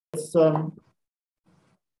It's, all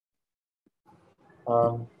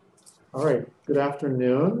right, good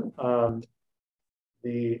afternoon.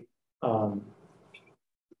 Given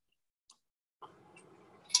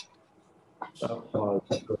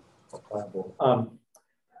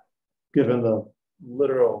the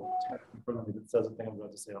literal text in front of me that says a thing I'm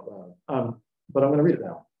about to say out loud, but I'm going to read it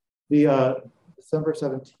now. The December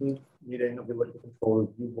 17th meeting of the Liquor Control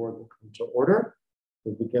Review Board will come to order.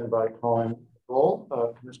 We'll begin by calling the roll.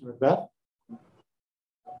 Commissioner Macbeth.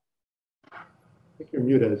 I think you're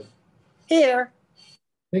muted. Here.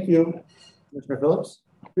 Thank you. Commissioner Phillips.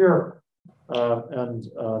 Here. I'm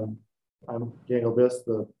Daniel Biss,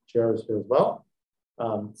 the chair is here as well.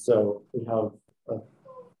 So we have a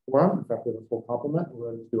forum. In fact, we have a full complement.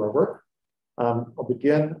 We're ready to do our work. I'll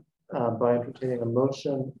begin by entertaining a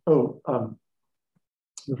motion.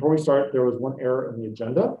 Before we start, there was one error in the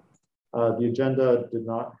agenda. The agenda did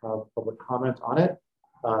not have public comment on it.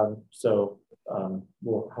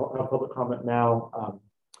 We'll have public comment now.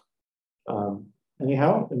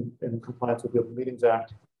 Anyhow, in compliance with the Open Meetings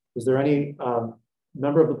Act, is there any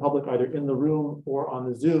member of the public, either in the room or on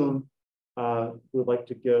the Zoom, who would like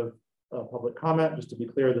to give a public comment? Just to be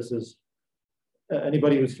clear, this is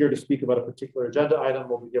anybody who's here to speak about a particular agenda item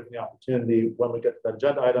will be given the opportunity when we get to that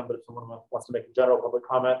agenda item. But if someone wants to make a general public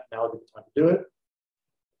comment, now would be the time to do it.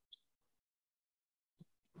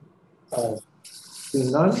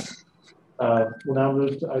 Seeing none, we'll now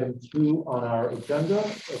move to item 2 on our agenda,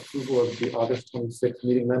 approval of the August 26th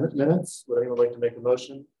meeting minutes. Would anyone like to make a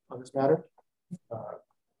motion on this matter?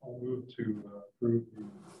 I'll move to approve the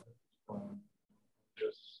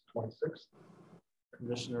August 26th.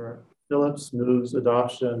 Commissioner Phillips moves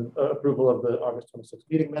approval of the August 26th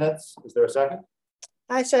meeting minutes. Is there a second?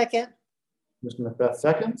 I second. Commissioner Macbeth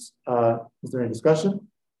seconds. Is there any discussion?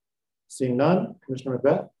 Seeing none, Commissioner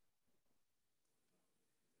Macbeth?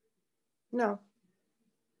 No.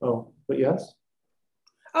 Oh, but yes?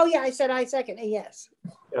 Oh, yeah, I said I second. Yes.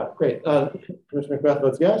 Yeah, great. Commissioner Macbeth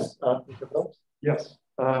votes yes. Commissioner Phillips? Yes.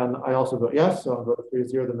 I also vote yes, so I'll vote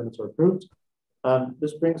 3-0. The minutes are approved.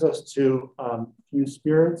 This brings us to Few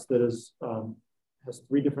Spirits that is has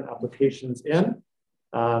 3 different applications in.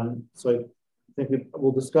 So I think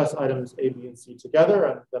we'll discuss items A, B, and C together,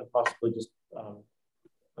 and then possibly just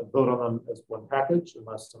vote on them as one package,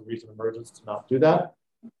 unless some reason emerges to not do that.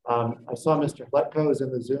 I saw Mr. Letko is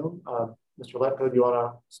in the Zoom. Mr. Letko, do you want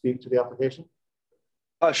to speak to the application?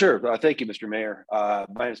 Sure. Thank you, Mr. Mayor. My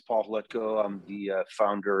name is Paul Letko. I'm the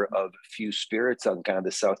founder of Few Spirits on kind of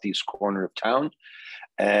the southeast corner of town.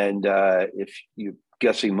 And if you're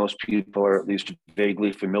guessing, most people are at least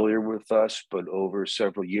vaguely familiar with us, but over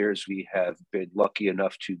several years, we have been lucky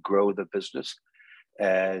enough to grow the business.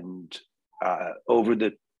 And over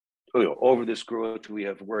this growth, we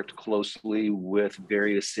have worked closely with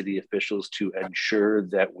various city officials to ensure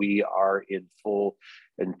that we are in full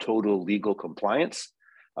and total legal compliance.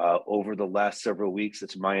 Over the last several weeks,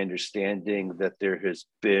 it's my understanding that there has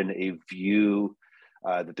been a view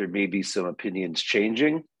that there may be some opinions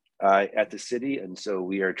changing at the city. And so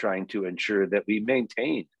we are trying to ensure that we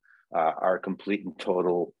maintain our complete and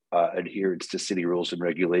total adherence to city rules and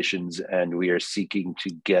regulations. And we are seeking to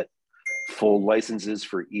get full licenses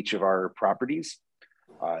for each of our properties.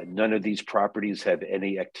 None of these properties have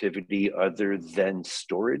any activity other than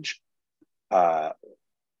storage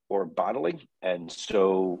or bottling. And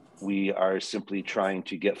so we are simply trying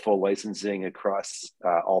to get full licensing across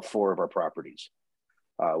all 4 of our properties.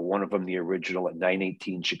 One of them, the original at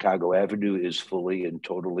 918 Chicago Avenue, is fully and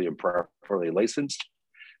totally and properly licensed.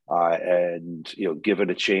 And given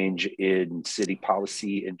a change in city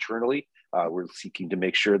policy internally, we're seeking to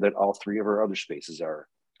make sure that all 3 of our other spaces are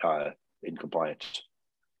in compliance.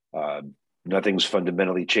 Nothing's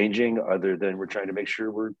fundamentally changing other than we're trying to make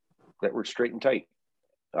sure we're straight and tight.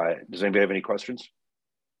 Does anybody have any questions?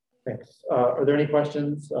 Thanks. Are there any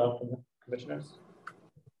questions from the commissioners?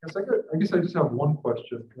 Yes, I guess I just have one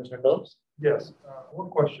question. Commissioner Phillips? Yes, one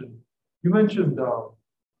question. You mentioned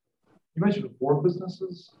 4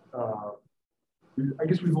 businesses. I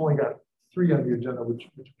guess we've only got 3 on the agenda, which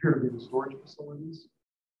appear to be the storage facilities.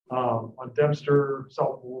 On Dempster,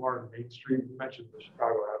 South Boulevard, and Main Street, you mentioned the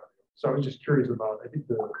Chicago Avenue. So I was just curious about, I think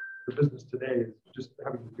the business today is just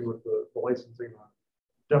having to do with the licensing on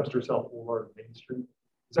Dempster, South Boulevard, and Main Street.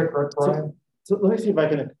 Is that correct, Brian? So let me see if I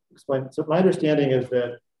can explain. So my understanding is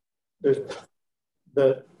that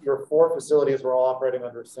your 4 facilities were all operating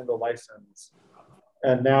under a single license.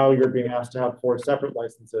 And now you're being asked to have 4 separate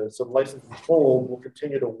licenses. So the license in whole will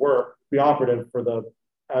continue to be operative for the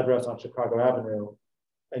address on Chicago Avenue.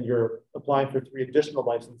 And you're applying for 3 additional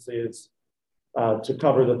licenses to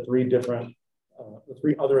cover the 3 different the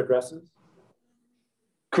three other addresses?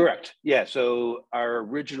 Correct. Yeah. So our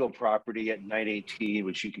original property at 918,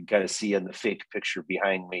 which you can kind of see in the fake picture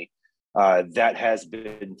behind me, that has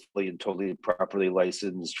been fully and totally properly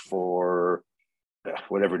licensed for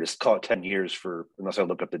whatever it is, call it 10 years for, unless I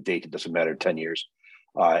look up the date, it doesn't matter, 10 years.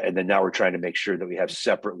 And then now we're trying to make sure that we have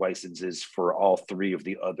separate licenses for all three of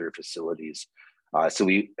the other facilities. So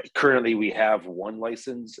we currently have one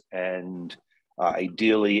license, and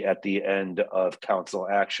ideally at the end of council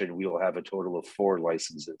action, we will have a total of 4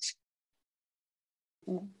 licenses.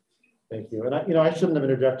 Thank you. And I shouldn't have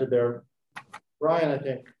interjected there. Brian, I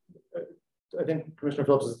think Commissioner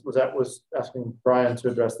Phillips was asking Brian to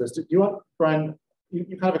address this. Do you want, Brian,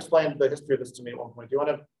 you kind of explained the history of this to me at one point. Do you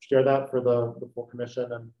want to share that for the full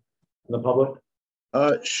commission and the public?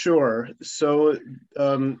 Sure. So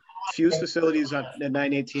Fuse Facilities at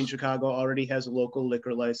 918 Chicago already has a local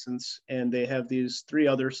liquor license, and they have these 3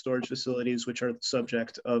 other storage facilities which are the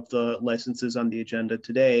subject of the licenses on the agenda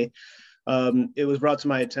today. It was brought to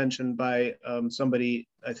my attention by somebody,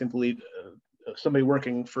 somebody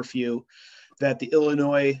working for Fuse, that the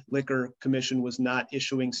Illinois Liquor Commission was not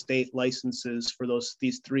issuing state licenses for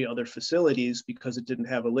these 3 other facilities because it didn't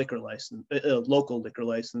have a liquor license, a local liquor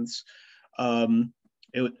license.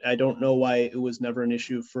 I don't know why it was never an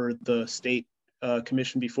issue for the state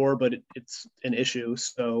commission before, but it's an issue.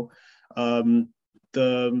 So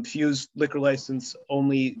the Fuse liquor license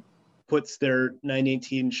only puts their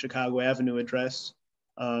 918 Chicago Avenue address,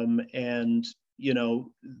 and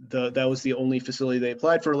that was the only facility they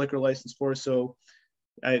applied for a liquor license for. So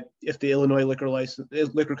if the Illinois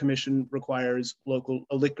Liquor Commission requires a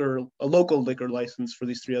local liquor license for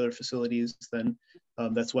these 3 other facilities, then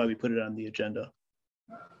that's why we put it on the agenda.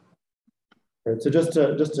 Right. So just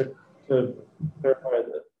to clarify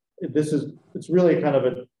that it's really kind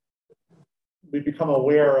of we've become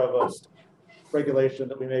aware of a regulation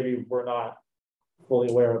that we maybe were not fully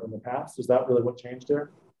aware of in the past. Is that really what changed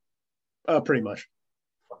here? Pretty much.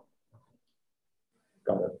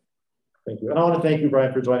 Got it. Thank you. And I want to thank you,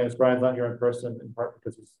 Brian, for joining us. Brian's not here in person, in part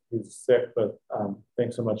because he's sick, but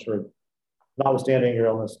thanks so much for, notwithstanding your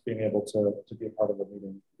illness, being able to be a part of the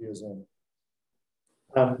meeting via Zoom.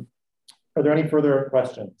 Are there any further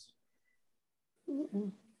questions?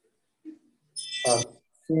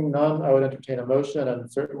 Seeing none, I would entertain a motion, and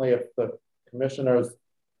certainly if the commissioners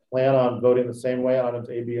plan on voting the same way on items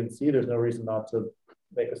A, B, and C, there's no reason not to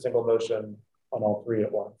make a single motion on all 3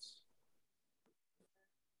 at once.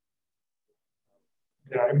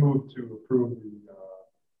 Yeah, I move to approve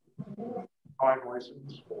the combined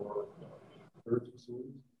license for third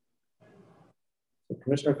facilities. So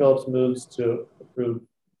Commissioner Phillips moves to approve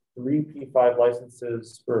 3 P5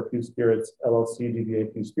 licenses for Fuse Spirits LLC,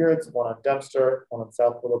 DBA Fuse Spirits, 1 on Dempster, 1 on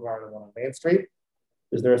South Boulevard, and 1 on Main Street.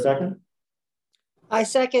 Is there a second? I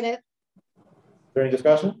second it. Is there any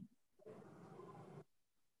discussion?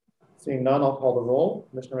 Seeing none, I'll call the roll.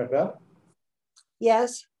 Commissioner Macbeth?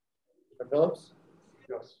 Yes. Commissioner Phillips?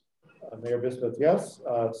 Yes. Mayor Bismuth, yes.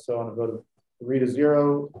 So on a vote of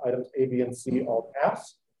 3-0, items A, B, and C all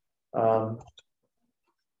pass. And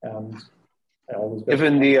I always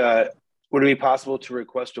Given would it be possible to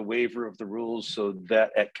request a waiver of the rules so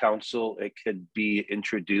that at council it could be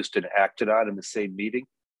introduced and acted on in the same meeting?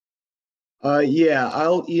 Yeah,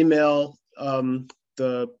 I'll email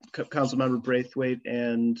the council member Braithwaite,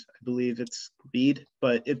 and I believe it's Bede,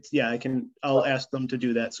 but I'll ask them to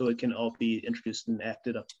do that so it can all be introduced and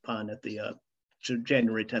acted upon at the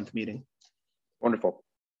January 10th meeting. Wonderful.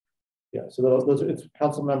 Yeah, so those it's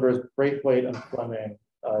council members Braithwaite and Fleming.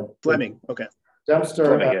 Fleming, okay.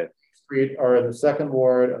 Dempster and Street are in the 2nd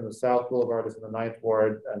ward, and the South Boulevard is in the 9th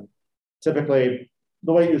ward. And typically,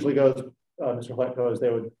 the way it usually goes, Mr. Hletko, is they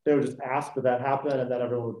would just ask that that happen, and then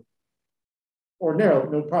everyone would ordinarily,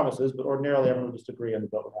 no promises, but ordinarily everyone would just agree and the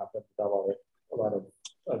vote would happen without a lot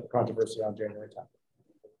of controversy on January 10th.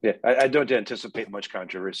 Yeah, I don't anticipate much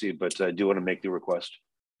controversy, but I do want to make the request.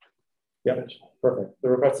 Yeah, perfect. The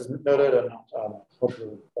request is noted, and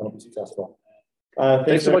hopefully that'll be successful.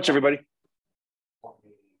 Thanks so much, everybody.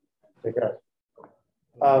 Take care.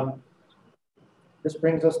 This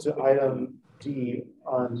brings us to item D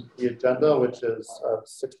on the agenda, which is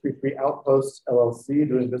 633 Outposts LLC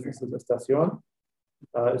doing business as Estacion.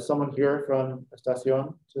 Is someone here from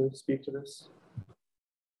Estacion to speak to this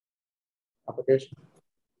application?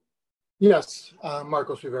 Yes,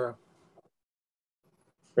 Marcos Rivera.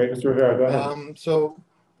 Great, Mr. Rivera, go ahead. So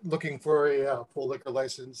looking for a full liquor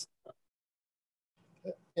license.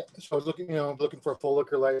 Yeah, so I was looking for a full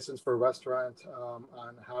liquor license for a restaurant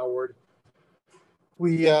on Howard.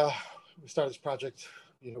 We started this project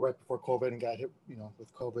right before COVID and got hit,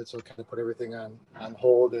 with COVID. So it kind of put everything on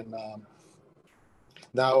hold. And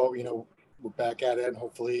now, we're back at it, and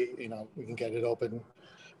hopefully, we can get it open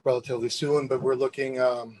relatively soon. But we're looking,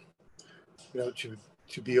 to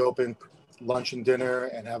be open lunch and dinner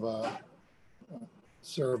and have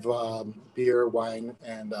serve beer, wine,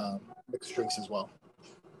 and mixed drinks as well.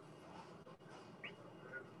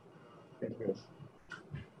 Thank you.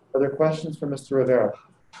 Other questions for Mr. Rivera?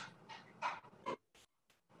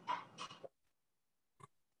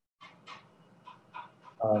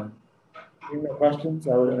 Any more questions?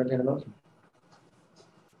 I would entertain a motion.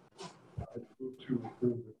 I move to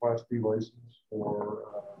approve the Class D license for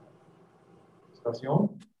Estacion.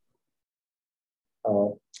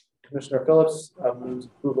 Commissioner Phillips moves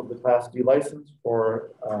approval of the Class D license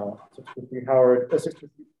for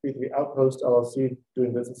 633 Outpost LLC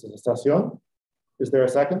doing business as Estacion. Is there a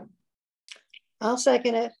second? I'll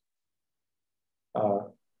second it.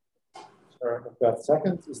 Sure, I've got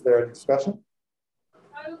seconds. Is there a discussion?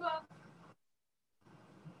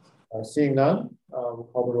 Seeing none, we'll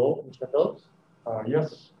call the roll. Commissioner Phillips?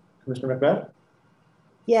 Yes. Commissioner Macbeth?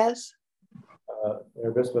 Yes.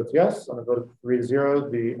 Mayor Biscuits, yes. On a vote of 3-0,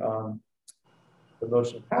 the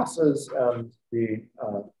motion passes, and the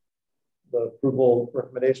approval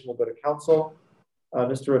recommendation will go to council.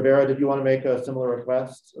 Mr. Rivera, did you want to make a similar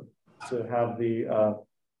request to have the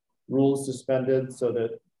rules suspended so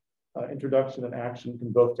that introduction and action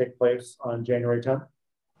can both take place on January 10th?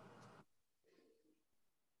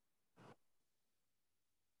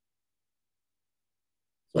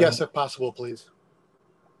 Yes, if possible, please.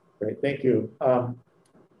 Great, thank you.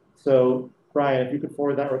 So, Brian, if you could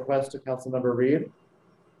forward that request to Councilmember Reed.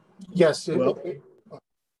 Yes. Well,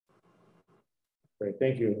 Great,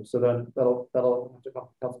 thank you. So then that'll have to come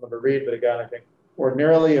to Councilmember Reed. But again, I think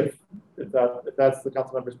ordinarily, if that's the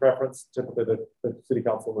council member's preference, typically the city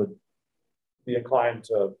council would be inclined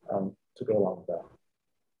to go along with that.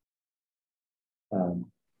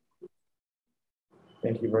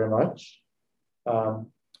 Thank you very much.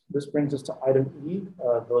 This brings us to item E,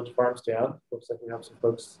 Village Farm Stand. Looks like we have some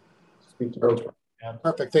folks to speak to Village Farm Stand.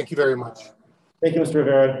 Perfect. Thank you very much. Thank you, Mr.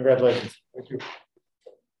 Rivera. Congratulations. Thank you.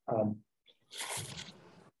 Go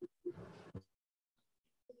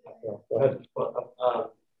ahead. Well,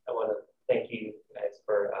 I want to thank you guys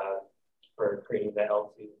for creating the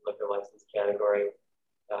L2 liquor license category.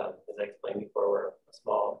 As I explained before, we're a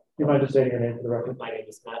small. Do you mind just saying your name for the record? My name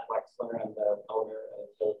is Matt Wexler. I'm the owner of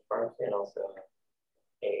Village Farm and also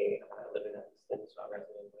live in Evanston, so I'm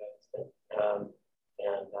resident of Evanston.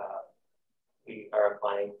 We are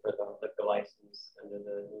applying for the liquor license under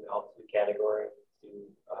the new L2 category to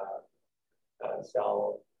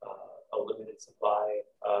sell a limited supply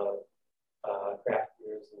of craft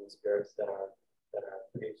beers and spirits that are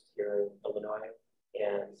produced here in Illinois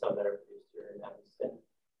and some that are produced here in Evanston.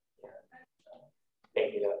 And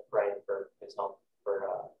thank you to Brian for his help for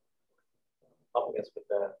helping us with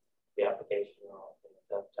the application.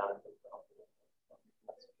 And Jonathan for helping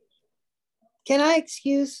us. Can I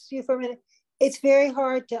excuse you for a minute? It's very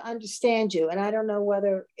hard to understand you, and I don't know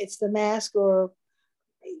whether it's the mask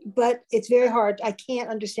but it's very hard. I can't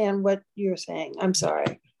understand what you're saying. I'm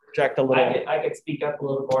sorry. Project a little. I could speak up a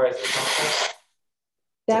little more as a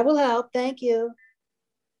That will help. Thank you.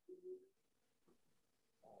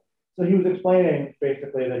 So he was explaining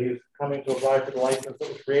basically that he was coming to apply for the license that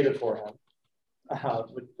was created for him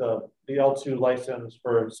with the L2 license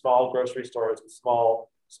for small grocery stores and small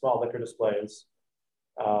liquor displays.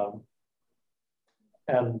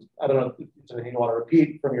 And I don't know if there's anything you want to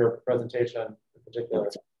repeat from your presentation in particular.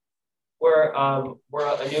 We're a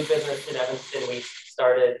new business in Evanston. We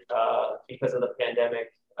started because of the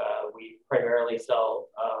pandemic. We primarily sell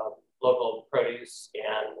local produce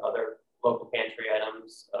and other local pantry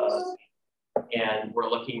items. And we're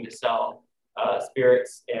looking to sell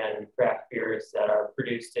spirits and craft beers that are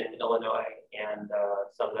produced in Illinois and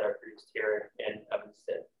some that are produced here in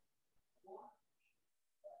Evanston.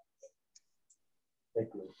 Thank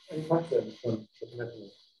you. Any questions from the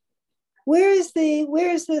commission? Where is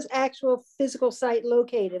this actual physical site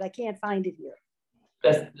located? I can't find it here.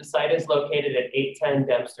 The site is located at 810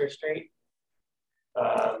 Dempster Street,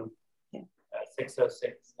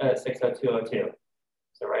 60202.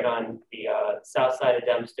 So right on the south side of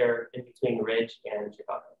Dempster, in between Ridge and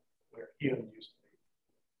Chicago, where Hume used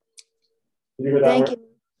to be. Thank you.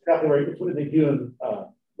 Exactly where you put the Hume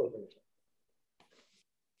location.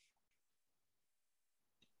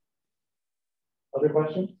 Other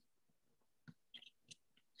questions?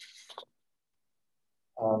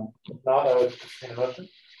 If not, I would entertain a motion.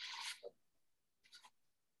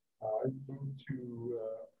 I move to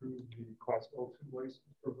approve the Class L2 license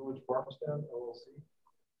for Village Farmstand LLC.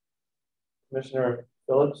 Commissioner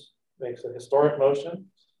Phillips makes a historic motion,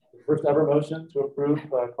 the first ever motion to approve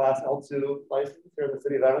Class L2 license here in the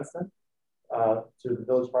city of Evanston to the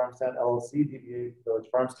Village Farmstand LLC, DBA Village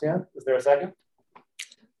Farmstand. Is there a second?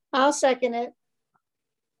 I'll second it.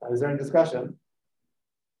 Is there any discussion?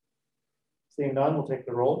 Seeing none, we'll take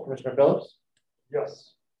the roll. Commissioner Phillips?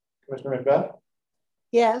 Yes. Commissioner Macbeth?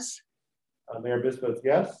 Yes. Mayor Bis votes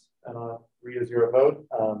yes, and on 3-0 vote,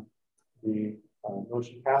 the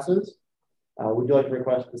motion passes. Would you like to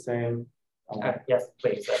request the same? Yes,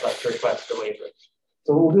 please. I'd like to request the waiver.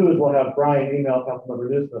 So what we'll do is we'll have Brian email Councilmember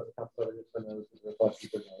Newsmith, Councilmember Newsmith knows the request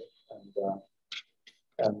for note,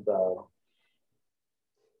 and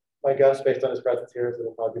my guess, based on his presence here, is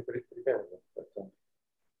it'll probably be pretty favorable.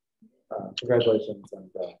 But congratulations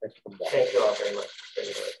and thanks for coming back. Thank you all very much.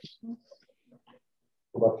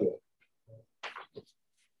 Good luck to you.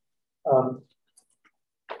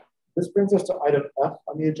 This brings us to item F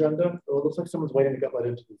on the agenda. So it looks like someone's waiting to get let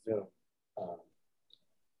into the Zoom.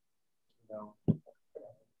 No.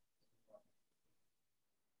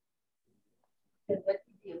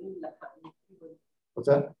 What's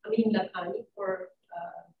that? Amin Lakhani for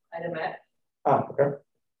item F. Ah, okay.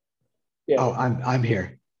 Yeah. Oh, I'm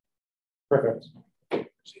here. Perfect.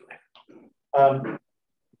 All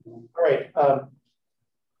right.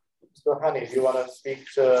 Mr. Hani, do you want to speak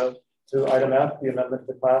to item F, the amendment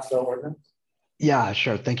to the Class L ordinance? Yeah,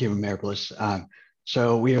 sure. Thank you, Mayor Bliss.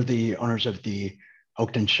 So we are the owners of the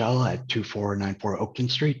Oakton Shell at 2494 Oakton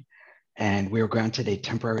Street, and we were granted a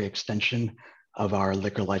temporary extension of our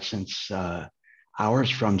liquor license hours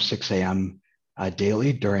from 6 a.m.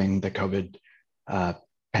 Daily during the COVID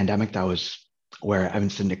pandemic. That was where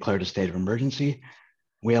Evanston declared a state of emergency.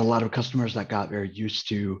 We had a lot of customers that got very used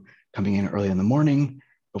to coming in early in the morning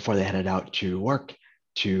before they headed out to work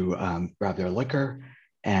to grab their liquor.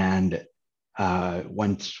 And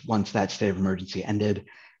once that state of emergency ended,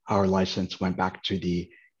 our license went back to the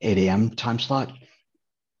 8 a.m. time slot.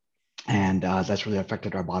 And that's really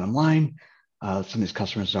affected our bottom line. Some of these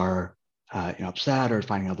customers are upset or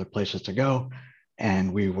finding other places to go.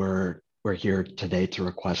 And we're here today to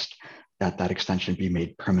request that extension be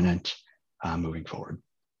made permanent moving forward.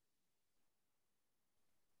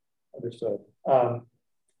 Understood. Are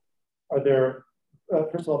there,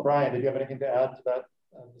 first of all, Brian, did you have anything to add to that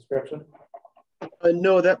description?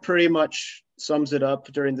 No, that pretty much sums it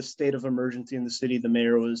up. During the state of emergency in the city, the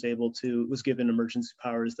mayor was given emergency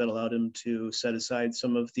powers that allowed him to set aside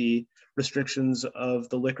some of the restrictions of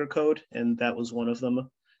the liquor code, and that was one of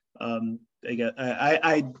them.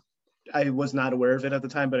 I was not aware of it at the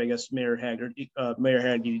time, but I guess Mayor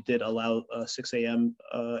Haggerty did allow 6 a.m.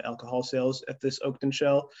 Alcohol sales at this Oakton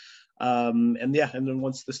Shell. And then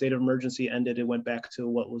once the state of emergency ended, it went back to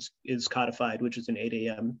what is codified, which is an 8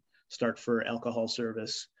 a.m. start for alcohol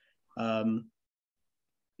service. That's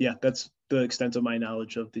the extent of my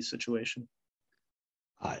knowledge of the situation.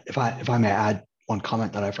 If I may add one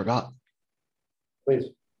comment that I forgot. Please,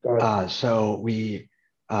 go ahead. So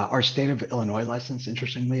our state of Illinois license,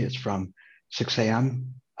 interestingly, is from 6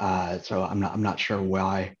 a.m. So I'm not sure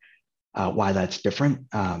why that's different,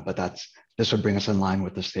 but this would bring us in line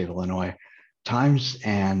with the state of Illinois times.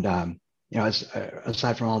 And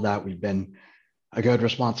aside from all that, we've been a good,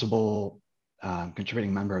 responsible,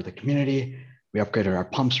 contributing member of the community. We upgraded our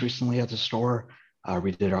pumps recently at the store.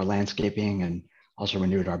 We did our landscaping and also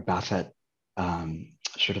renewed our Bassett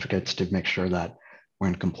certificates to make sure that we're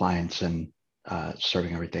in compliance and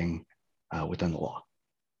serving everything within the law.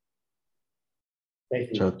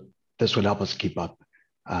 Thank you. So this would help us keep up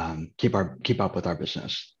with our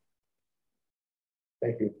business.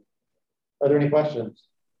 Thank you. Are there any questions?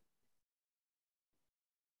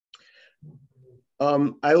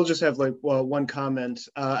 I will just have one comment.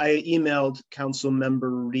 I emailed Council Member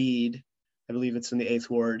Reed, I believe it's in the 8th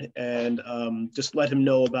Ward, and just let him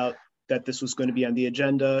know about that this was going to be on the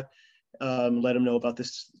agenda. Let him know about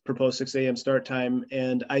this proposed 6 a.m. start time,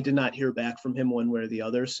 and I did not hear back from him one way or the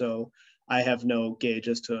other, so I have no gauge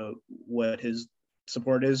as to what his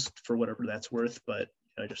support is for whatever that's worth, but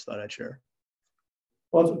I just thought I'd share.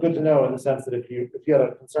 Well, it's good to know in the sense that if you had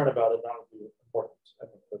a concern about it, that would be important. I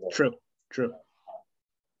think, True.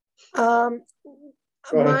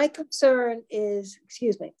 My concern is,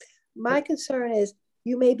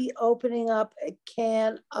 you may be opening up a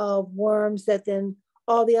can of worms that then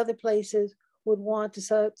all the other places would want to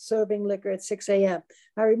start serving liquor at 6 a.m.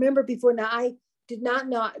 I remember before, now I did not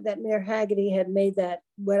know that Mayor Haggerty had made that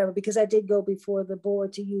whatever, because I did go before the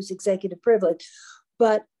board to use executive privilege,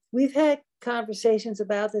 but we've had conversations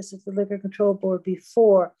about this at the Liquor Control Board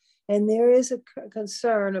before, And there is a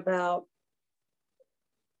concern about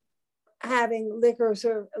having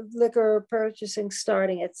liquor purchasing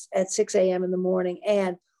starting at 6 a.m. in the morning,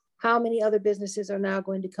 and how many other businesses are now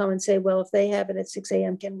going to come and say, well, if they have it at 6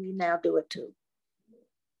 a.m., can we now do it too?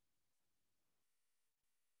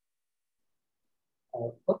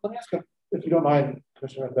 Let me ask you, if you don't mind,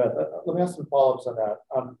 Commissioner Beth, let me ask some follow-ups on that.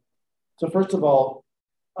 So first of all,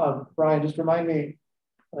 Brian, just remind me,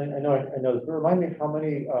 I know this, but remind me how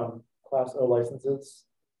many Class O licenses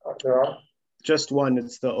there are? Just one,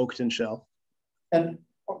 it's the Oakton Shell. And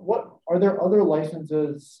what are there other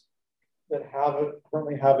licenses that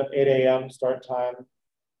currently have an 8 a.m. start time,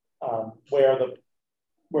 where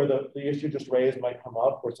the issue just raised might come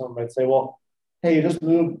up, where someone might say, well, hey, you just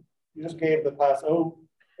gave the Class O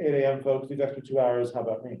 8 a.m. folks these extra 2 hours, how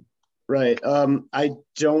about me? Right. I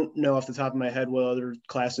don't know off the top of my head what other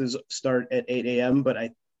classes start at 8 a.m., but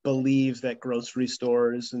I believe that grocery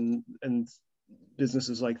stores and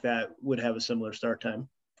businesses like that would have a similar start time.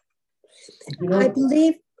 I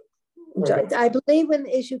believe when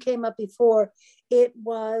the issue came up before, it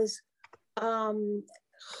was on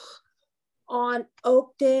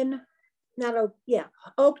Oakton,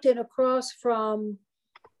 Oakton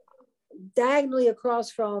diagonally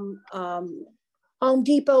across from Home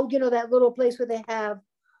Depot, you know, that little place where they have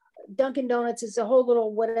Dunkin' Donuts. It's a whole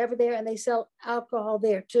little whatever there, and they sell alcohol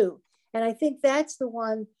there too. And I think that's the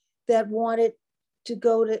one that wanted to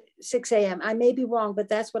go to 6 a.m. I may be wrong, but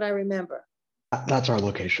that's what I remember. That's our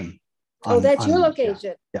location. That's your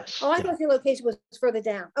location. Yeah. Yes. Oh, I thought your location was further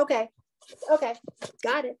down. Okay.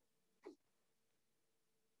 Got it.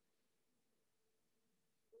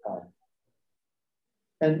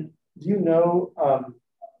 And do you know,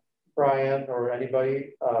 Brian or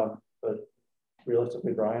anybody, but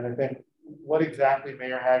realistically Brian, I think, what exactly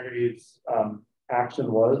Mayor Hagerty's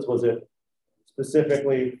action was? Was it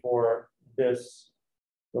specifically for this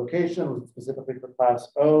location? Was it specifically for Class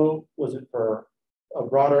O? Was it for a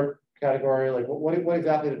broader category? Like what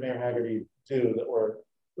exactly did Mayor Hagerty do that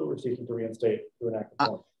we're seeking to reinstate through an act of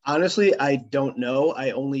form? Honestly, I don't know.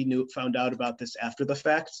 I only found out about this after the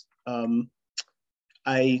fact.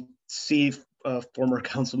 I see former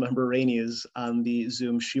council member Rainey is on the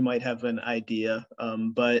Zoom. She might have an idea,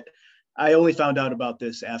 but I only found out about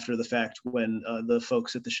this after the fact when the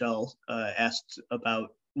folks at the Shell asked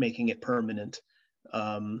about making it permanent.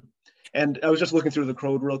 And I was just looking through the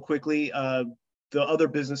code real quickly. The other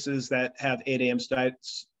businesses that have 8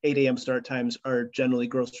 a.m. start times are generally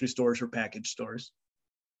grocery stores or package stores.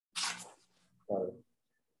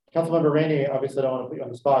 Councilmember Rainey, obviously I don't want to put you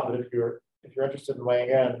on the spot, but if you're interested in weighing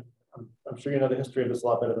in, I'm sure you know the history of this a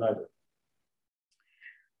lot better than I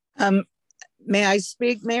do. May I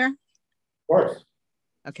speak, Mayor? Of course.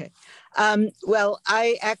 Okay. Well,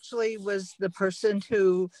 I actually was the person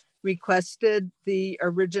who requested the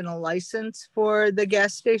original license for the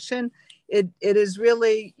gas station. It is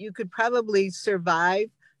really, you could probably survive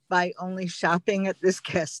by only shopping at this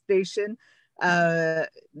gas station. They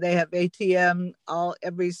have ATM,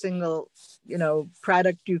 every single,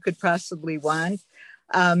 product you could possibly want.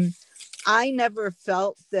 I never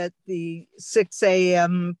felt that the 6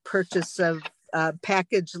 a.m. purchase of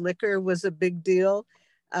packaged liquor was a big deal.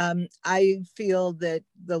 I feel that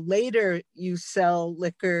the later you sell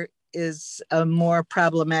liquor is a more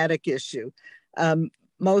problematic issue.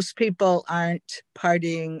 Most people aren't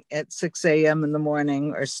partying at 6 a.m. in the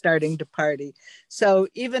morning or starting to party. So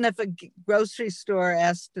even if a grocery store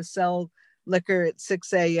asks to sell liquor at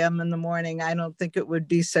 6 a.m. in the morning, I don't think it would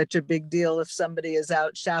be such a big deal if somebody is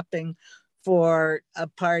out shopping for a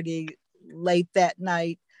party late that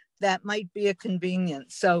night. That might be a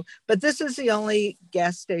convenience. So, but this is the only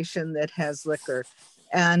gas station that has liquor.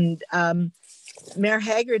 And Mayor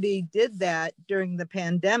Hagerty did that during the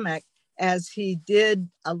pandemic, as he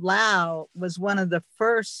was one of the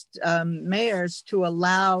first mayors to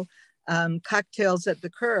allow cocktails at the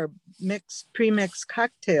curb, pre-mixed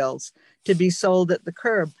cocktails to be sold at the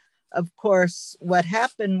curb. Of course, what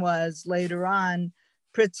happened was later on,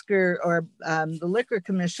 Pritzker or the Liquor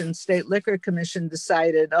Commission, State Liquor Commission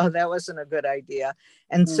decided, oh, that wasn't a good idea.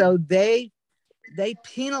 And so they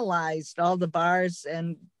penalized all the bars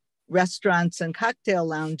and restaurants and cocktail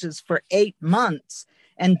lounges for 8 months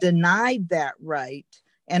and denied that right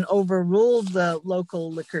and overruled the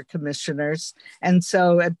local liquor commissioners. And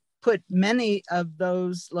so it put many of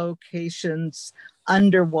those locations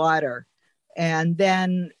underwater, and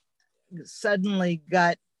then suddenly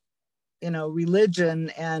got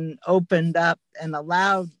religion and opened up and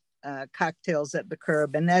allowed cocktails at the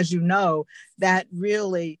curb. And as you know, that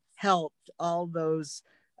really helped all those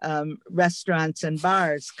restaurants and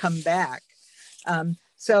bars come back.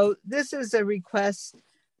 So this is a request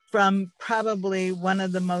from probably one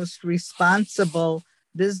of the most responsible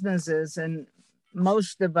businesses, and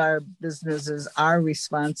most of our businesses are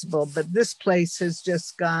responsible, but this place has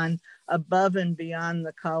just gone above and beyond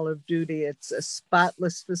the call of duty. It's a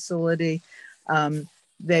spotless facility.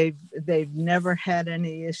 They've never had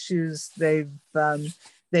any issues. They've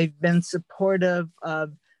been supportive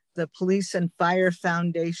of the Police and Fire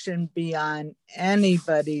Foundation beyond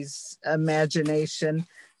anybody's imagination.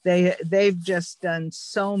 They've just done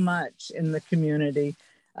so much in the community.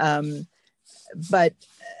 But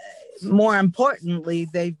more importantly,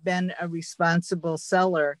 they've been a responsible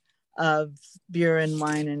seller of beer and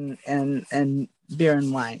wine and beer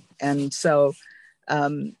and wine. And so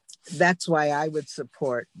that's why I would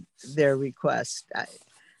support their request.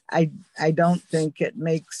 I don't think it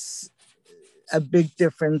makes a big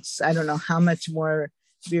difference. I don't know how much more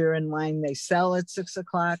beer and wine they sell at 6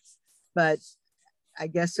 o'clock, but I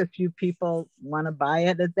guess a few people want to buy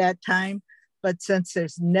it at that time. But since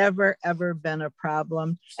there's never, ever been a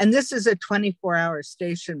problem, and this is a 24-hour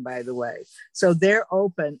station, by the way, so they're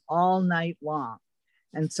open all night long.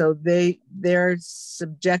 And so they're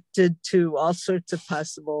subjected to all sorts of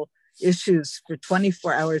possible issues for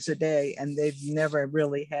 24 hours a day, and they've never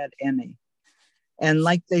really had any. And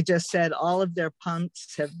like they just said, all of their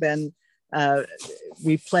pumps have been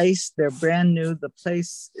replaced. They're brand new. The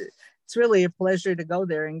place, it's really a pleasure to go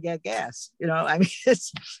there and get gas. You know, I mean,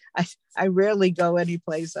 I rarely go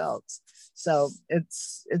anyplace else. So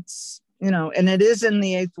it's, you know, and it is in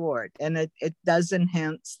the 8th Ward, and it does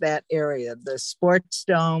enhance that area. The Sports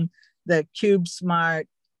Dome, the Cube Smart,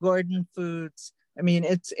 Gordon Foods. I mean,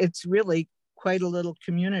 it's really quite a little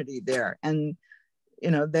community there. And, you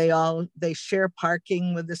know, they share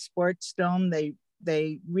parking with the Sports Dome.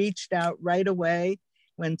 They reached out right away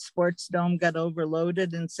when Sports Dome got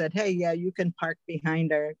overloaded and said, hey, yeah, you can park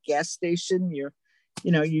behind our gas station. You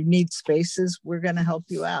need spaces. We're going to help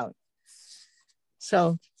you out.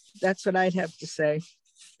 So that's what I'd have to say.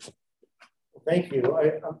 Thank you.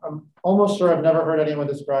 I'm almost sure I've never heard anyone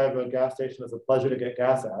describe a gas station as a pleasure to get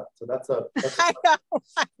gas at. So that's I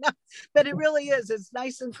know, but it really is. It's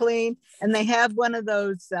nice and clean. And they have one of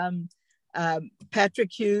those,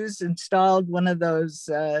 Patrick Hughes installed one of those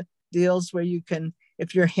deals where you can,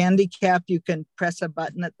 if you're handicapped, you can press a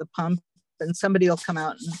button at the pump and somebody will come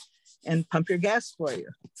out and pump your gas for you.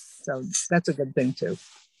 So that's a good thing too.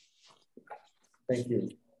 Thank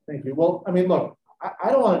you. Thank you. Well, I mean, look,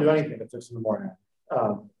 I don't want to do anything at 6 in the morning.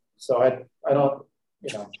 So I don't,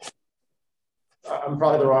 you know, I'm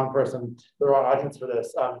probably the wrong person, the wrong audience for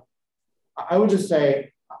this. I would just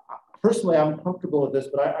say, personally, I'm comfortable with this,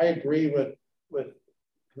 but I agree with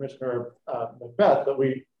Commissioner Macbeth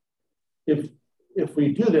that if we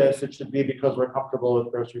do this, it should be because we're comfortable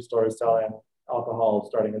with grocery stores selling alcohol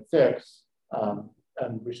starting at 6,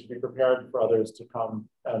 and we should be prepared for others to come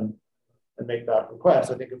and make that request.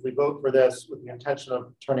 I think if we vote for this with the intention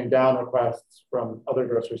of turning down requests from other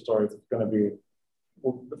grocery stores, it's going to be,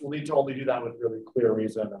 we'll need to only do that with really clear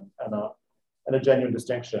reason and a genuine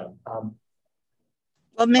distinction.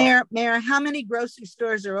 Well, Mayor, how many grocery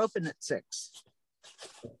stores are open at 6?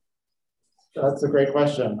 That's a great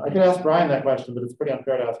question. I could ask Brian that question, but it's pretty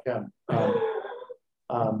unfair to ask him.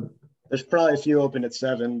 There's probably a few open at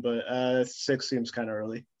 7, but 6 seems kind of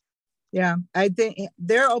early. Yeah, I think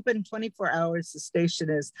they're open 24 hours. The station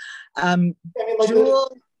is.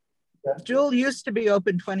 Jewel used to be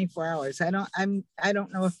open 24 hours. I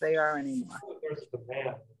don't know if they are anymore. There's a demand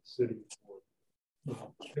in the city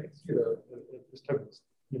for, this type of,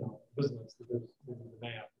 business that there's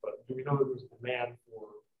demand. But do we know that there's a demand for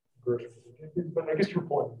groceries? But I guess your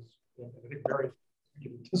point is, I think Mary, we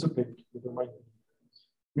can anticipate that there might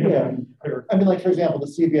be. Yeah, I mean, like for example, the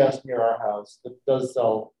CVS near our house that does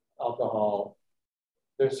sell alcohol,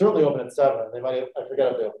 they're certainly open at 7. They might, I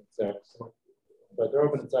forget if they open at 6, but they're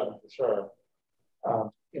open at 7 for sure.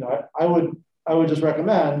 I would just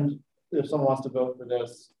recommend if someone wants to vote for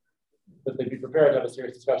this, that they be prepared to have a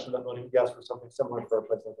serious discussion about voting yes for something similar for a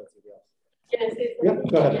place like that. Can I say something?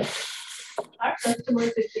 Yeah, go ahead. Our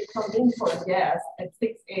customers, if they come in for gas at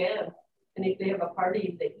 6 a.m. and if they have a party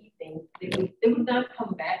in the evening, they would not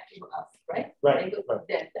come back to us, right? Right.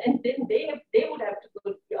 And then they would have to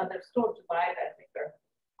go to the other store to buy that liquor.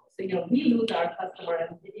 So we lose our customer,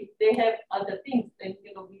 and if they have other things, then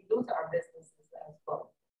we lose our businesses as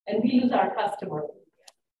well, and we lose our customer.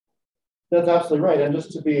 That's absolutely right. And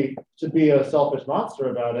just to be a selfish monster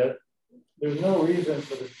about it, there's no reason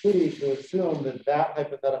for the city to assume that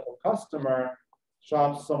hypothetical customer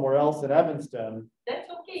shops somewhere else in Evanston. That's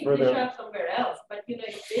okay. okay if further. they shop somewhere else, but you know,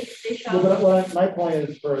 if they shop. Well, but my point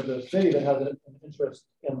is for the city that has an interest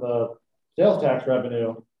in the sales tax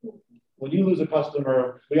revenue, when you lose a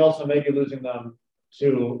customer, we also may be losing them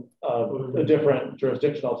to a different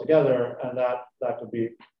jurisdiction altogether, and that could be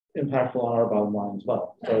impactful on our bottom line as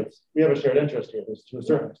well. So we have a shared interest here to a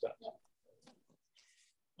certain extent.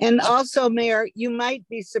 And also, Mayor, you might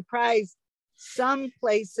be surprised, some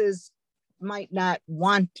places might not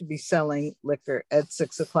want to be selling liquor at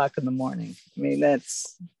 6 o'clock in the morning. I mean,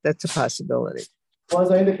 that's a possibility. Well,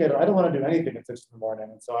 as I indicated, I don't want to do anything at 6 in the morning.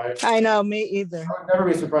 And so I know, me either. I would never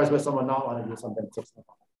be surprised by someone not wanting to do something at 6 in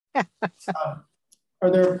the morning. Are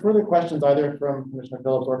there further questions either from Commissioner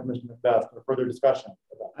Phillips or Commissioner Macbeth or further discussion?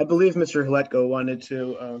 I believe Mr. Hletko wanted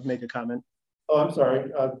to make a comment. Oh, I'm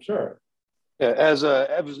sorry. Sure. Yeah, as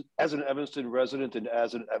an Evanston resident and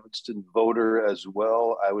as an Evanston voter as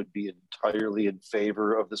well, I would be entirely in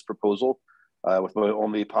favor of this proposal. With my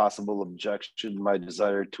only possible objection, my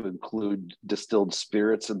desire to include distilled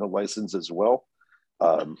spirits in the license as well.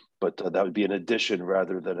 But that would be an addition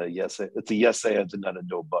rather than a yes. It's a yes and not a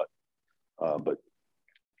no but. But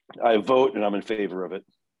I vote and I'm in favor of it.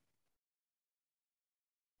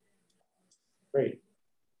 Great.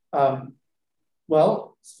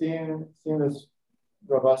 Well, seeing this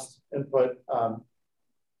robust input, and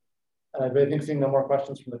I think seeing no more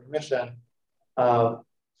questions from the commission, I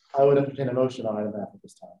would entertain a motion on item F at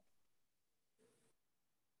this time.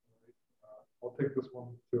 I'll take this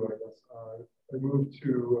one too, I guess. I move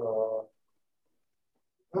to,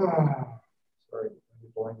 sorry,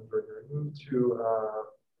 I'm blowing the burger. I move to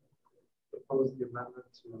propose the amendment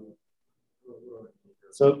to.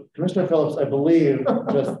 So Commissioner Phillips, I believe,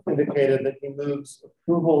 just indicated that he moves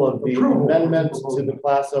approval of the amendment to the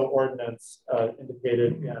Class O ordinance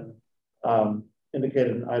indicated in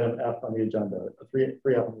item F on the agenda,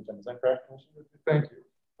 3F on the agenda. Is that correct, Commissioner? Thank you.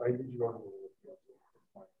 I need you on the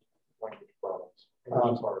language problems.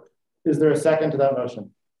 Is there a second to that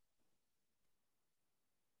motion?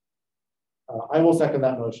 I will second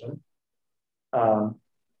that motion.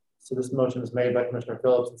 So this motion is made by Commissioner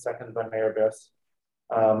Phillips and seconded by Mayor Biss.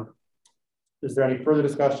 Is there any further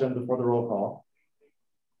discussion before the roll call?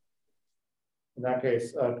 In that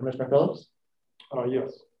case, Commissioner Phillips?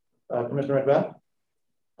 Yes. Commissioner Macbeth?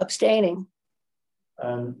 Abstaining.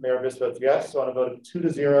 And Mayor Biss votes yes. So on a vote of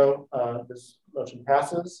 2-0, this motion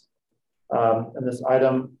passes. And this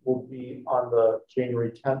item will be on the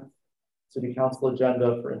January 10th City Council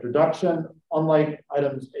agenda for introduction. Unlike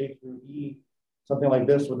items A through E, something like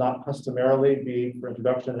this would not customarily be for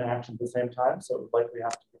introduction and action at the same time. So it would likely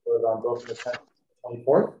have to be voted on both the 10th and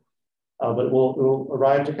 24th. But it will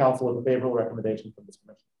arrive to council with a favorable recommendation from this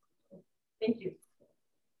commission. Thank you.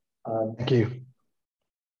 Thank you.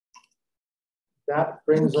 That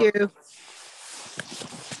brings Thank you.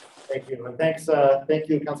 Thank you, and thanks. Thank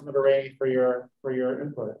you, Councilmember Rainey, for your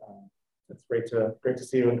input. It's great to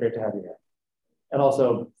see you and great to have you here. And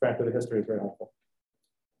also, frankly, the history is very helpful.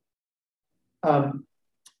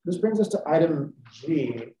 This brings us to item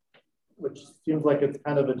G, which seems like it's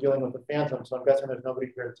kind of a dealing with the phantom. So I'm guessing there's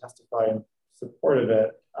nobody here to testify in support of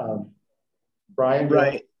it. Brian,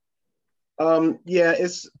 right? Yeah,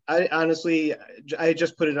 I honestly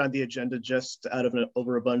just put it on the agenda just out of an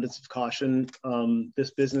overabundance of caution.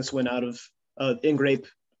 This business went out of Ingrape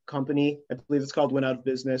Company, I believe it's called, went out of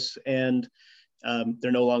business, and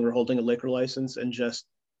they're no longer holding a liquor license. And just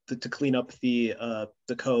to clean up the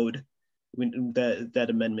code, that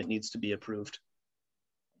amendment needs to be approved.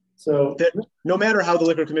 So that no matter how the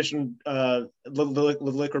Liquor Commission, the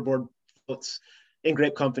Liquor Board votes,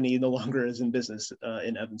 Ingrape Company no longer is in business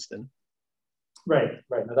in Evanston. Right.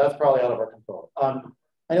 No, that's probably out of our control. I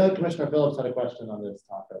know that Commissioner Phillips had a question on this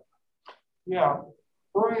topic. Yeah,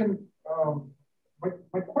 Brian,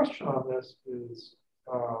 my question on this is,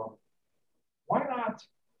 why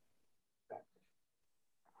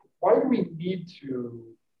do we need to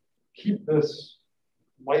keep this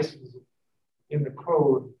license in the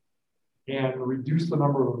code and reduce the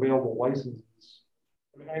number of available licenses?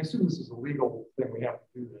 I mean, I assume this is a legal thing. We have to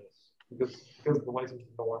do this because the license is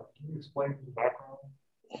no longer. Can you explain the background?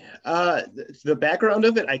 The background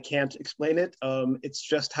of it, I can't explain it. It's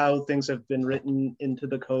just how things have been written into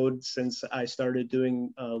the code since I started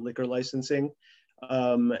doing liquor licensing.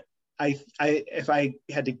 If I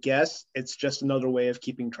had to guess, it's just another way of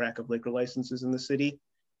keeping track of liquor licenses in the city.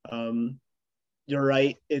 You're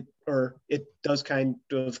right. It does kind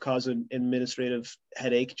of cause an administrative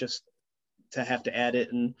headache just to have to add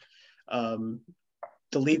it and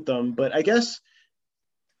delete them. But I guess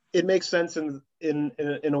it makes sense in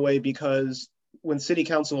a way, because when city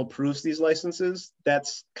council approves these licenses,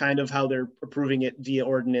 that's kind of how they're approving it via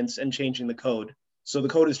ordinance and changing the code. So the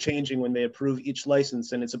code is changing when they approve each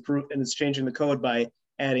license, and it's approved, and it's changing the code by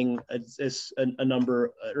adding a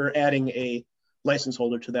number or adding a license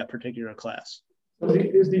holder to that particular class.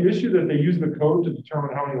 Is the issue that they use the code to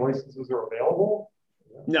determine how many licenses are available?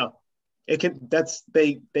 No, it can.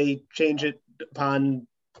 They change it upon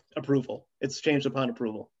approval. It's changed upon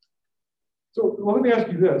approval. So let me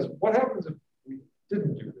ask you this: what happens if we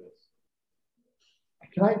didn't do this?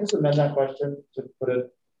 Can I just amend that question to put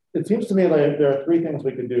it? It seems to me like there are three things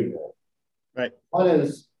we could do here. Right. One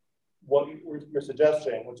is what you're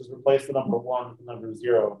suggesting, which is replace the number 1 with the number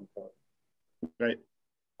 0 in the code. Right.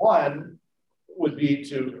 One would be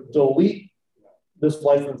to delete this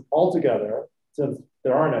license altogether, since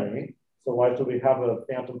there aren't any. So why should we have a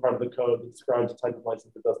phantom part of the code that describes a type of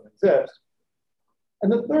license that doesn't exist?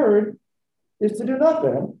 And the third is to do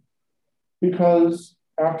nothing, because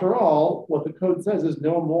after all, what the code says is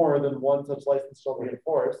no more than 1 such license shall be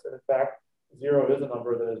enforced. And in fact, 0 is a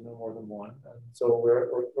number that is no more than 1. And so we're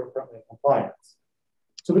currently in compliance.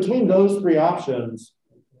 So between those three options,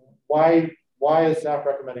 why is staff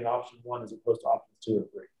recommending option 1 as opposed to options 2 or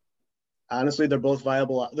 3? Honestly, they're both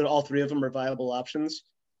viable. All three of them are viable options.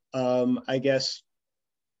 I guess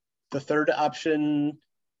the third option,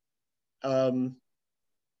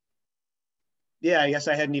 yeah, I guess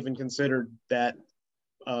I hadn't even considered that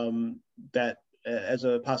as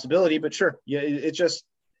a possibility, but sure. Yeah, it just,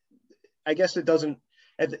 I guess it doesn't,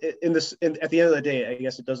 at the end of the day, I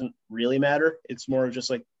guess it doesn't really matter. It's more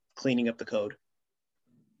just like cleaning up the code.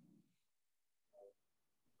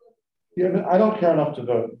 Yeah, I don't care enough to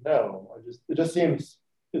vote no.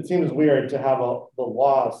 It seems weird to have the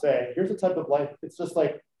law say, here's a type of life. It seems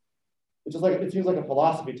like a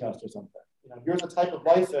philosophy test or something. You know, here's a type of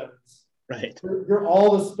license. Right. Here are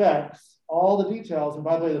all the specs, all the details, and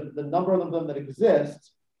by the way, the number of them that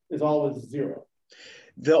exist is always 0.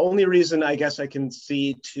 The only reason I guess I can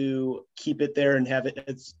see to keep it there and have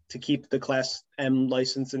it to keep the Class M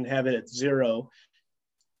license and have it at 0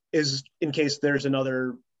 is in case there's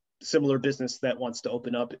another similar business that wants to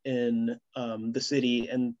open up in the city,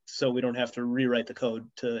 and so we don't have to rewrite the code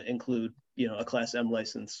to include, you know, a Class M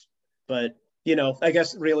license. But, you know, I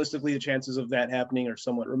guess realistically the chances of that happening are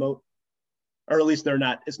somewhat remote, or at least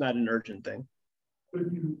it's not an urgent thing. But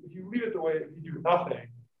if you leave it the way, if you do nothing,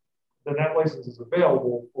 then that license is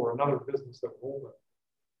available for another business that will hold it.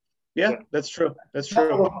 Yeah, that's true. That's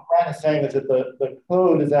true. What Brian is saying is that the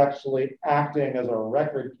code is actually acting as a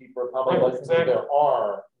record keeper of how many licenses there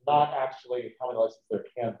are, not actually how many licenses there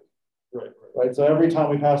can be. Right. So every time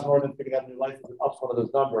we pass an ordinance picking up a new license, it ups one of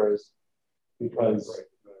those numbers, because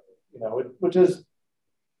you know, which is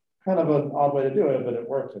kind of an odd way to do it, but it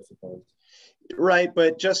works, I suppose. Right,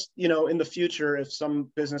 but just, you know, in the future, if some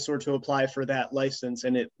business were to apply for that license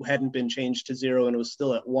and it hadn't been changed to 0 and it was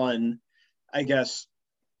still at 1, I guess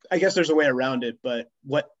there's a way around it. But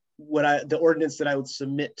the ordinance that I would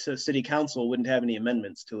submit to city council wouldn't have any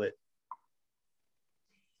amendments to it.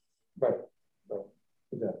 Right.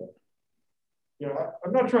 Exactly. Yeah,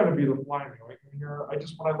 I'm not trying to be the blind guy here.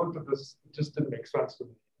 When I looked at this, it just didn't make sense to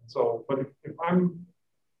me. And so, but if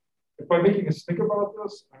by making us think about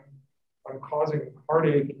this, I'm causing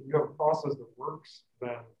heartache, and you have a process that works,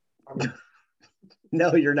 then I'm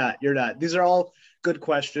No, you're not. You're not. These are all good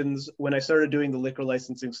questions. When I started doing the liquor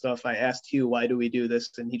licensing stuff, I asked Hugh, why do we do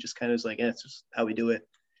this? And he just kind of was like, it's just how we do it.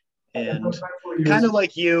 And kind of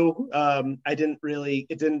like you, it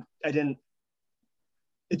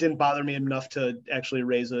didn't bother me enough to actually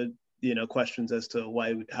raise questions as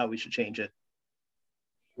to how we should change it.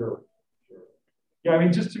 Sure. Yeah, I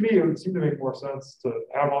mean, just to me, it would seem to make more sense to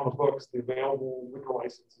have on the books the available liquor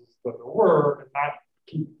licenses that there were, and not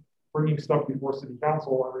keep bringing stuff before city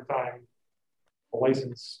council every time a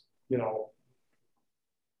license, you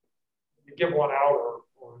give one out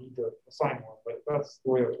or need to assign one. But that's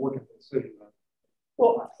the way it's working for the city then.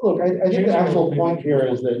 Well, look, I think the actual point here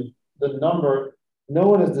is that the number, no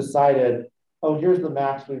one has decided, oh, here's the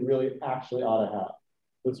max we really actually ought to have.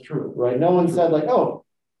 That's true. Right? No one said like, oh,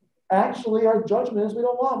 actually our judgment is we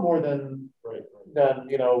don't want more than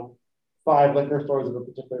 5 liquor stores of a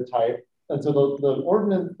particular type. And so the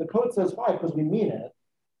ordinance, the code says 5 because we mean it.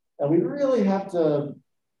 And we really have to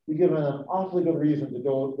be given an awfully good reason to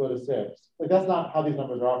go to 6. Like, that's not how these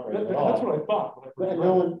numbers are operating at all. That's what I thought. But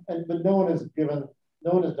no one has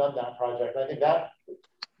done that project. I think that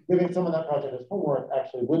giving someone that project as homework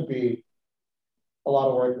actually would be a lot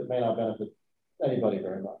of work that may not benefit anybody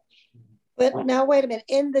very much. But now wait a minute,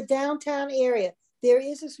 in the downtown area, there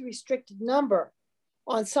is this restricted number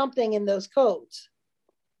on something in those codes.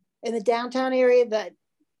 in the downtown area,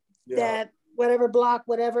 that whatever block,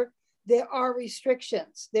 whatever, there are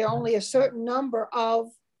restrictions. There are only a certain number of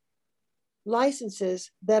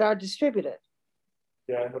licenses that are distributed.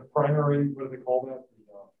 Yeah, and the primary, what do they call that?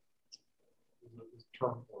 The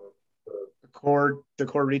term for it. The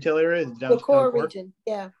core retail area, The core region,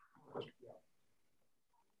 yeah.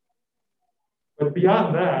 But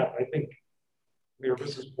beyond that, I think Mayor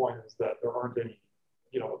Biss's point is that there aren't any,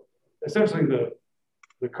 essentially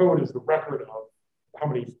the code is the record of how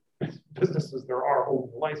many businesses there are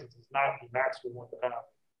holding the licenses, not the maximum one to have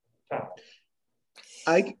in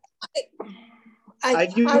town. I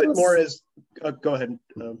view it more as, go ahead.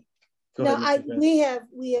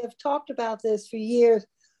 We have talked about this for years,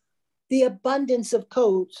 the abundance of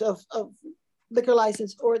codes of liquor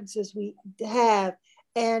license ordinances we have.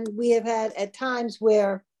 And we have had at times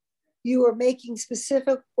where you are making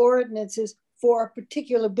specific ordinances for a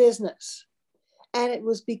particular business. And it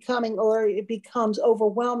was becoming, or it becomes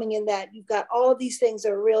overwhelming in that you've got all these things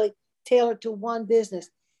that are really tailored to one business.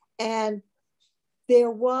 And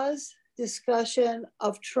there was discussion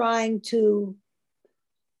of trying to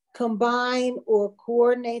combine or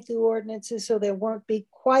coordinate the ordinances so there won't be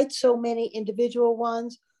quite so many individual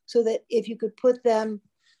ones, so that if you could put them,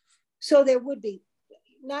 so there would be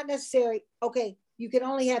not necessary, okay, you can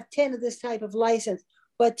only have 10 of this type of license,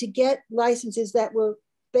 but to get licenses that were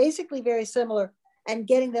basically very similar and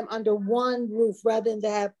getting them under one roof rather than to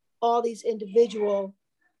have all these individual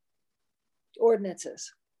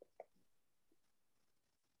ordinances.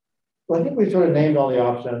 Well, I think we sort of named all the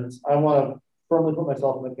options. I want to firmly put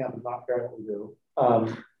myself in the camp of not caring what we do.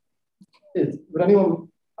 But anyone,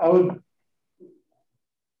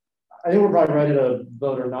 I think we're probably ready to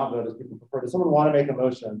vote or not vote as people prefer. Does someone want to make a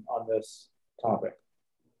motion on this topic?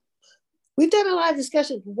 We've done a lot of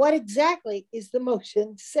discussion. What exactly is the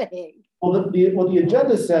motion saying? Well, what the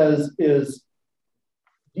agenda says is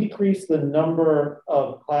decrease the number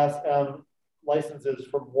of Class M licenses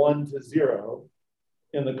from 1 to 0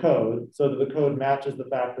 in the code, so that the code matches the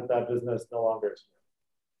fact that that business no longer is here.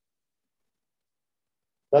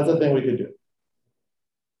 That's a thing we could do.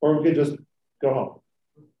 Or we could just go home.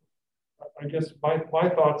 I guess my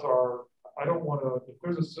thoughts are, I don't want to, if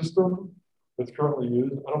there's a system that's currently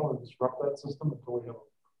used, I don't want to disrupt that system until we have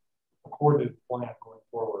a coordinated plan going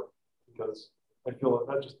forward, because I feel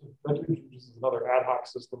that introduces another ad hoc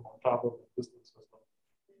system on top of the existing system.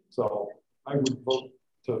 So I would vote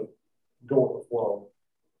to go with the flow.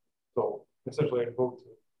 So essentially I vote to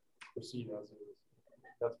proceed as it is.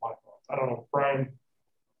 That's my thoughts. I don't know, Brian.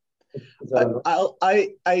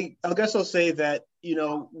 I guess I'll say that,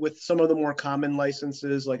 with some of the more common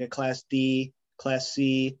licenses like a Class D, Class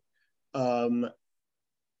C,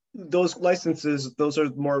 those licenses, those are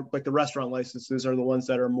more like the restaurant licenses are the ones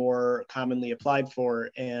that are more commonly applied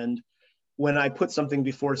for. And when I put something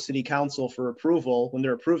before City Council for approval, when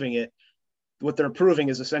they're approving it, what they're approving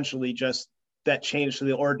is essentially just that change to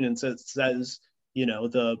the ordinance that says,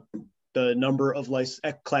 the number of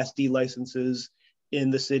Class D licenses in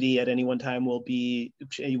the city at any one time will be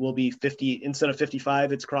 50, instead of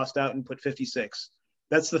 55, it's crossed out and put 56.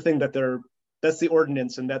 That's the thing that's the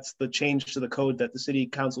ordinance, and that's the change to the code that the City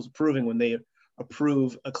Council is approving when they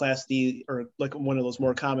approve a Class D or like one of those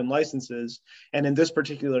more common licenses. And in this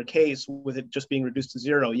particular case, with it just being reduced to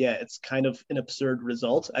 0, yeah, it's kind of an absurd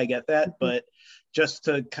result. I get that, but just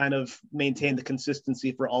to kind of maintain the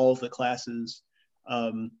consistency for all of the classes,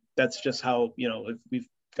 that's just how we've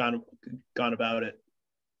gone about it.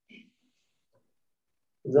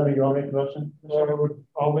 Does that mean you want to make a motion?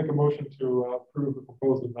 I'll make a motion to approve the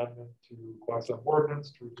proposed amendment to Class M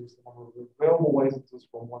ordinance to reduce the number of available licenses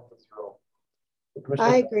from 1 to 0.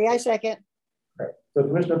 I agree. I second. Okay. So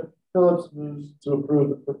Commissioner Phillips moves to approve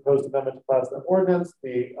the proposed amendment to Class M ordinance.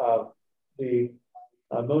 The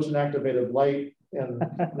motion activated light in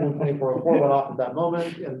Room 2404 went off at that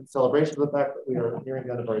moment in celebration of the fact that we are nearing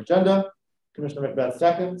the end of our agenda. Commissioner Macbeth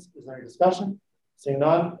seconds. Is there any discussion? Seeing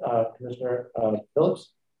none, Commissioner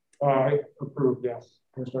Phillips? I approve, yes.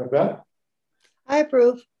 Commissioner Macbeth? I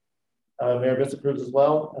approve. Mayor Biss approves as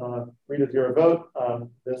well. And on a 3-0 vote,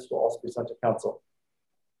 this will also be sent to council.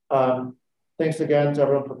 Thanks again to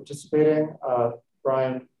everyone for participating.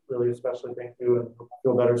 Brian, really especially thank you, and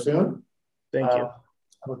feel better soon. Thank you.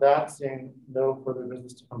 And with that, seeing no further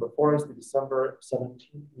business to come before us, the December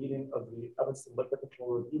 17th meeting of the Evanston Liquor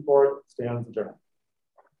Control Review Board stands adjourned.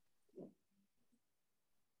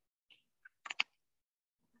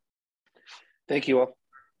 Thank you all.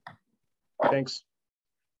 Thanks.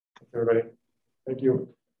 Thanks, everybody. Thank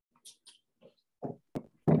you.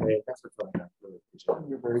 Hey, thanks for filling that. Really appreciate it.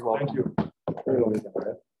 You're very welcome. Thank you. Very well.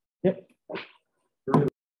 Yep.